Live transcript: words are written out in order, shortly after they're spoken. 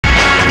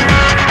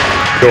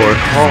Your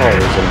call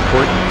is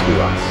important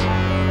to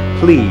us.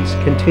 Please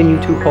continue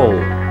to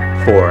hold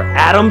for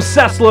Adam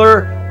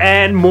Sessler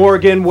and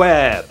Morgan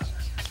Webb.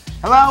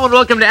 Hello and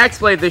welcome to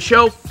Xplay, the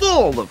show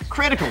full of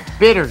critical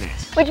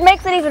bitterness. Which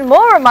makes it even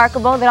more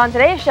remarkable that on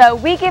today's show,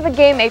 we give a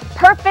game a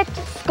perfect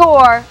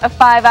score of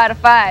 5 out of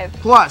 5.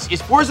 Plus,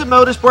 is Forza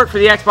Motorsport for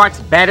the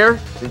Xbox better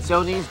than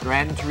Sony's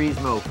Gran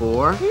Turismo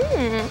 4?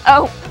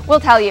 Oh,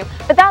 we'll tell you.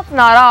 But that's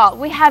not all.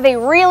 We have a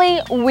really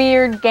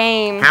weird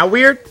game. How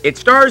weird? It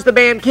stars the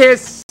band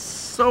Kiss,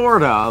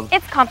 sort of.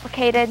 It's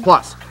complicated.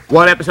 Plus,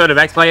 what episode of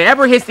Xplay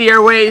ever hits the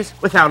airwaves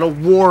without a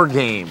war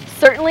game?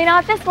 Certainly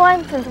not this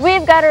one, since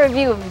we've got a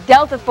review of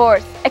Delta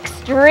Force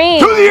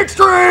Extreme. To the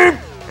extreme!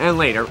 And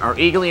later, our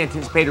eagerly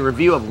anticipated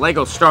review of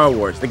LEGO Star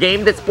Wars, the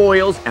game that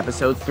spoils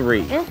Episode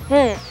 3.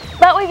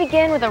 But we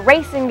begin with a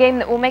racing game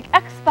that will make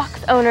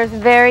Xbox owners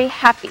very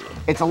happy.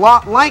 It's a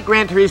lot like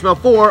Gran Turismo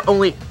 4,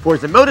 only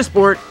Forza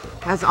Motorsport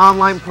has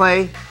online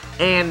play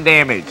and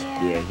damage.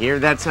 Yeah. You hear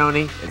that,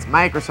 Sony? It's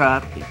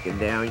Microsoft kicking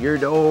down your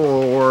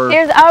door.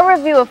 Here's our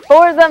review of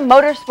Forza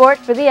Motorsport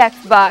for the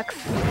Xbox.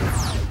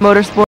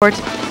 Motorsport,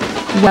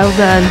 well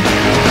done.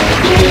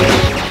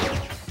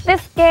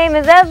 This game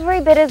is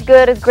every bit as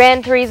good as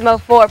Gran Turismo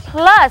 4,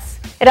 plus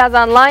it has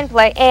online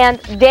play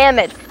and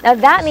damage. Now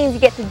that means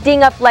you get to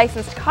ding up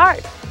licensed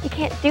cars. You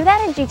can't do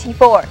that in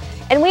GT4.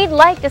 And we'd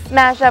like to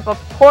smash up a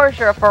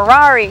Porsche or a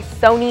Ferrari,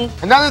 Sony.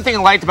 Another thing I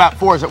liked about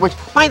Forza, which,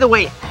 by the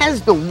way,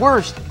 has the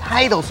worst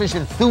title since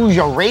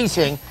Enthusiast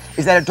Racing,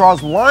 is that it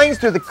draws lines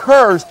through the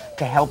curves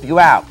to help you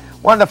out.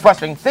 One of the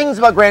frustrating things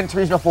about Gran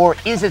Turismo 4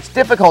 is its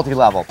difficulty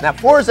level. Now,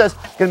 Forza's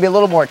going to be a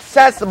little more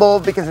accessible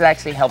because it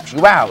actually helps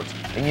you out.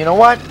 And you know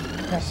what?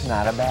 That's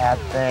not a bad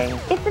thing.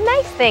 It's a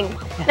nice thing.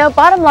 Now,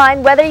 bottom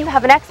line, whether you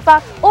have an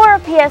Xbox or a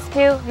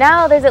PS2,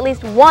 now there's at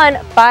least one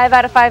 5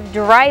 out of 5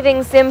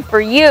 driving sim for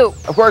you.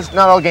 Of course,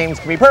 not all games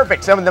can be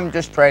perfect. Some of them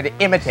just try to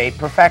imitate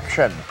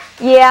perfection.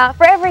 Yeah,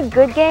 for every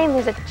good game,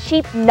 there's a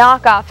cheap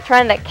knockoff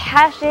trying to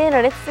cash in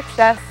on its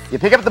success. You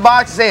pick up the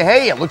box and say,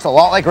 hey, it looks a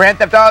lot like Grand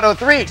Theft Auto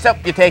 3,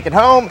 except you take it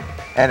home,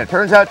 and it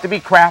turns out to be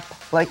crap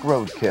like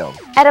roadkill.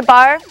 At a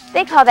bar,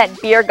 they call that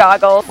beer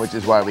goggles. Which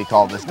is why we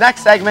call this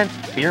next segment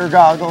Beer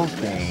Goggles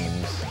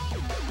Games.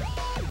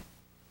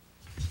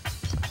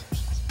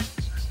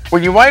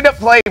 When you wind up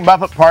playing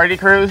Muppet Party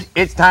Cruise,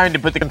 it's time to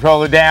put the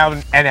controller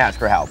down and ask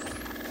for help.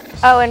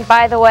 Oh, and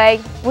by the way,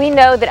 we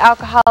know that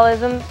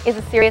alcoholism is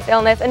a serious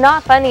illness and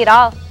not funny at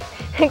all.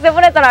 Except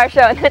when it's on our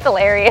show, and it's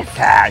hilarious.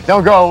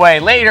 Don't go away.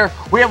 Later,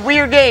 we have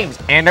weird games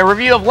and a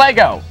review of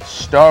LEGO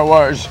Star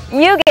Wars.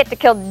 You get to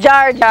kill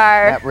Jar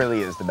Jar. That really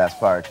is the best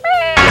part.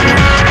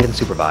 And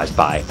supervised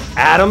by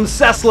Adam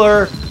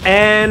Sessler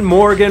and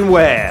Morgan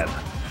Webb.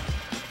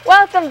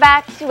 Welcome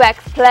back to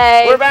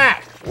Xplay. We're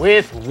back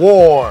with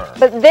war.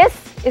 But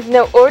this is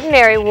no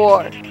ordinary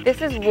war.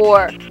 This is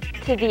war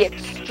to the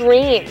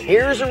extreme.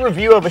 Here's a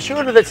review of a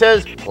shooter that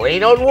says,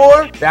 plain old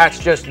war? That's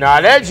just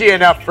not edgy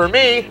enough for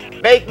me.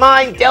 Make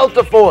mine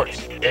Delta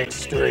Force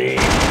Extreme.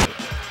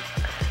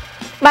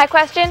 My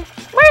question,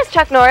 where is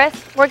Chuck Norris?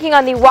 Working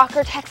on the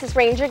Walker Texas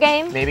Ranger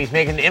game? Maybe he's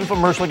making an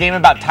infomercial game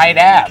about tight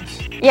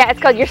abs. Yeah,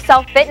 it's called Your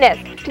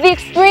Self-Fitness. To the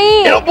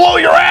extreme. It'll blow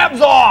your abs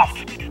off.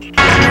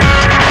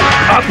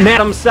 Up next,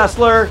 Adam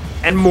Sessler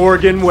and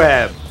Morgan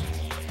Webb.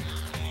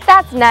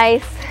 That's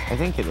nice. I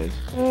think it is.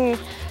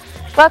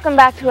 Welcome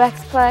back to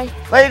Xplay.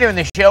 Later in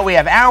the show, we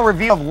have our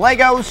review of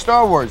LEGO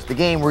Star Wars, the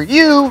game where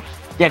you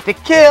get to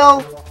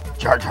kill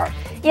Jar Jar.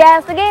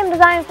 Yes, the game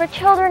designed for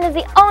children is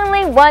the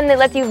only one that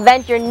lets you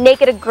vent your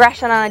naked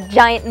aggression on a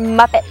giant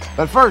Muppet.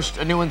 But first,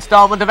 a new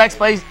installment of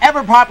Xplay's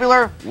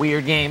ever-popular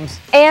Weird Games.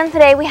 And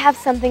today we have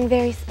something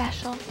very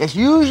special. Yes,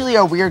 usually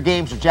our Weird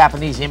Games are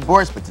Japanese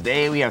imports, but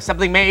today we have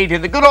something made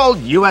in the good old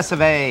US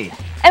of A.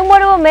 And what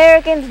do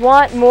Americans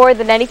want more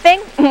than anything?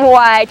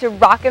 Why, to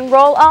rock and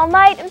roll all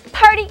night and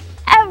party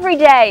every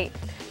day.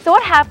 So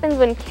what happens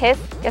when Kiss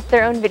gets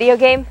their own video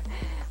game?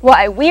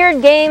 Why,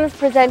 Weird Games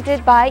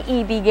presented by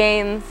EB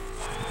Games.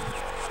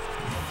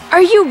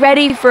 Are you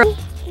ready for...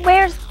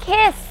 Where's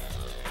Kiss?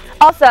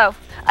 Also,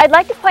 I'd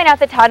like to point out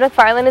that Todd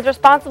McFarlane is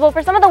responsible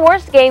for some of the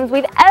worst games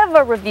we've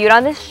ever reviewed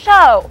on this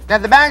show. Now,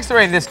 the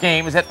backstory in this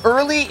game is that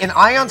early in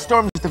Ion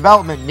Storm's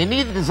development,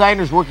 many of the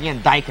designers working on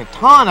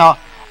Daikatana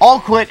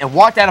all quit and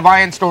walked out of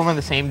Ion Storm on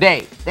the same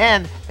day.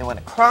 Then, they went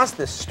across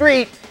the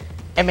street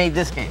and made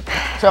this game.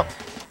 So,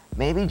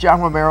 maybe John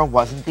Romero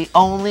wasn't the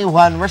only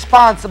one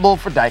responsible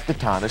for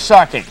Daikatana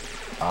sucking.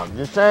 I'm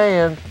just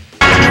saying.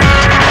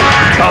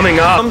 Coming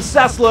up, Adam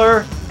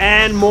Sessler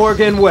and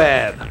Morgan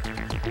Webb.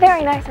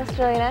 Very nice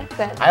Australian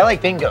accent. I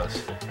like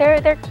dingoes.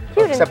 They're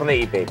cute Except when and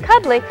they eat baby.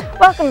 cuddly.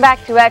 Welcome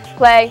back to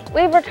Xplay.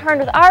 We've returned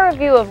with our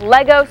review of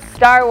LEGO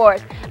Star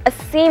Wars, a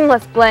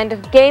seamless blend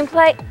of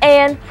gameplay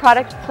and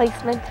product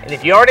placement. And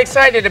if you aren't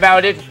excited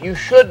about it, you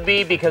should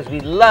be, because we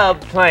love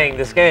playing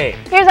this game.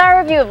 Here's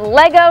our review of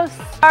LEGO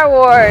Star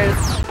Wars.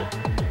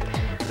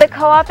 The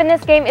co-op in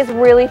this game is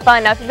really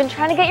fun. Now, if you've been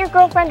trying to get your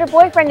girlfriend or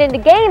boyfriend into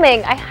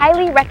gaming, I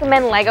highly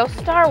recommend LEGO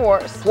Star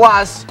Wars.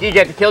 Plus, you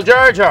get to kill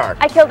Jar Jar.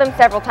 I killed him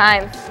several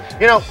times.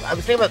 You know, I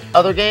was thinking about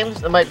other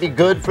games that might be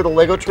good for the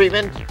Lego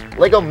treatment.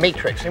 Lego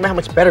Matrix. Think about how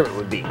much better it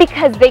would be.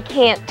 Because they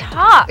can't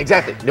talk.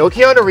 Exactly. No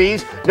Keanu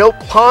Reeves, no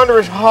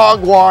ponderous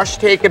hogwash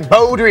taking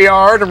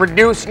Baudrillard and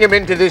reducing him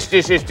into this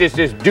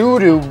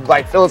doo-doo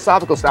like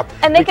philosophical stuff.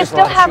 And they could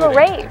still have a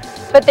rave,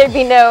 but there'd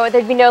be no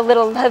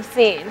little love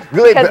scene.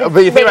 Really,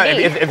 but you think about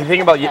if you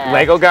think about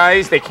Lego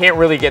guys, they can't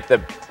really get the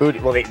booty.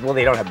 Well,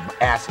 they don't have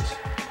asses.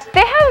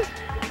 They have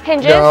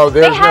hinges. No,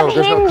 there's no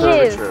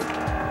curvature.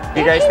 Do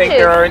you guys think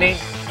there are any?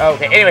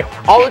 Okay, anyway,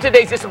 all of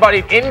today's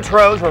disembodied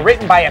intros were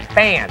written by a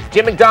fan,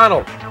 Jim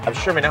McDonald of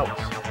Sherman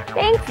Oaks.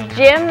 Thanks,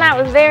 Jim. That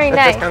was very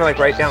nice. That's kind of like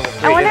right down the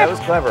street. That was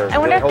clever. I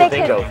wonder if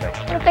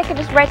they could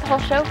just write the whole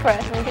show for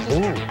us, and we could just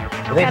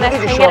well, they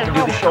need to show up and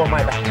do the show on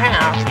my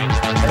behalf,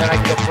 and then I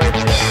can go play.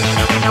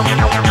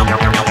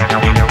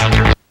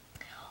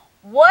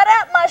 What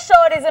up, my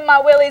shorties and my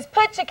willies?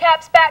 Put your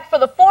caps back for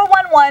the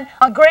 411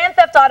 on Grand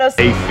Theft Auto.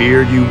 They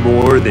fear you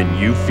more than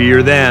you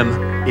fear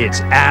them.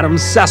 It's Adam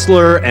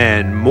Sessler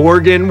and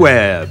Morgan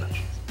Webb.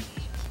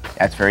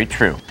 That's very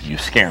true. You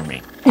scare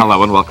me.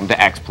 Hello and welcome to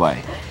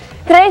Xplay.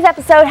 Today's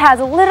episode has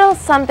a little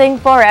something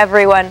for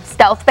everyone.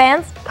 Stealth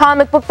fans,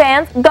 comic book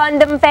fans,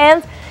 Gundam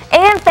fans,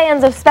 and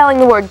fans of spelling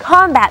the word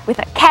combat with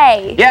a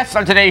K. Yes,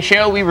 on today's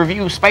show we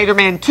review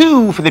Spider-Man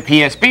 2 for the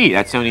PSP.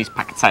 That's Sony's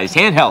pocket-sized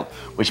handheld,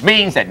 which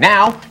means that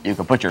now you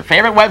can put your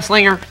favorite web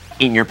slinger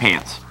in your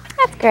pants.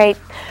 That's great.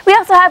 We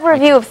also have a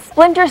review of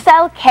Splinter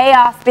Cell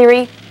Chaos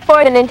Theory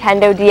for the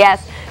Nintendo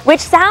DS, which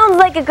sounds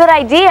like a good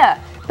idea,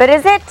 but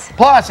is it?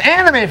 Plus,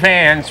 anime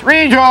fans,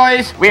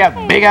 rejoice! We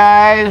have big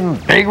eyes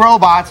and big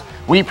robots.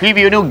 We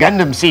preview a new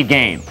Gundam Seed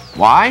game.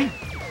 Why?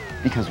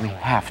 Because we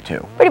have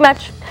to. Pretty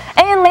much.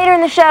 And later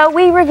in the show,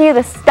 we review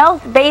the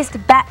stealth-based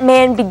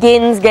Batman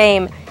Begins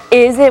game.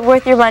 Is it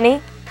worth your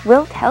money?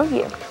 We'll tell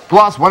you.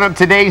 Plus, one of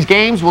today's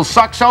games will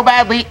suck so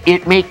badly,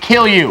 it may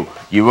kill you.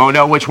 You won't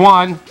know which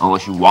one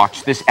unless you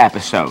watch this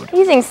episode.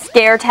 Using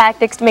scare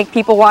tactics to make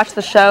people watch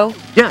the show?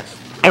 Yes.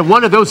 And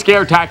one of those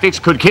scare tactics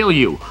could kill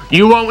you.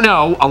 You won't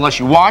know unless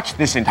you watch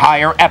this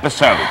entire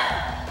episode.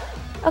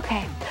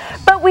 Okay.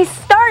 But we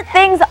start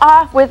things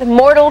off with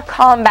Mortal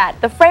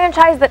Kombat, the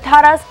franchise that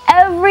taught us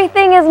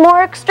everything is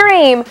more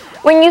extreme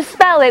when you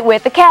spell it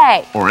with a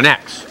K. Or an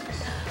X.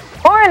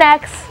 Or an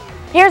X.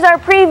 Here's our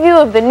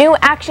preview of the new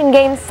action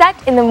game set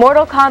in the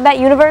Mortal Kombat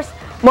universe,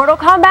 Mortal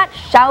Kombat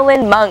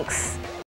Shaolin Monks.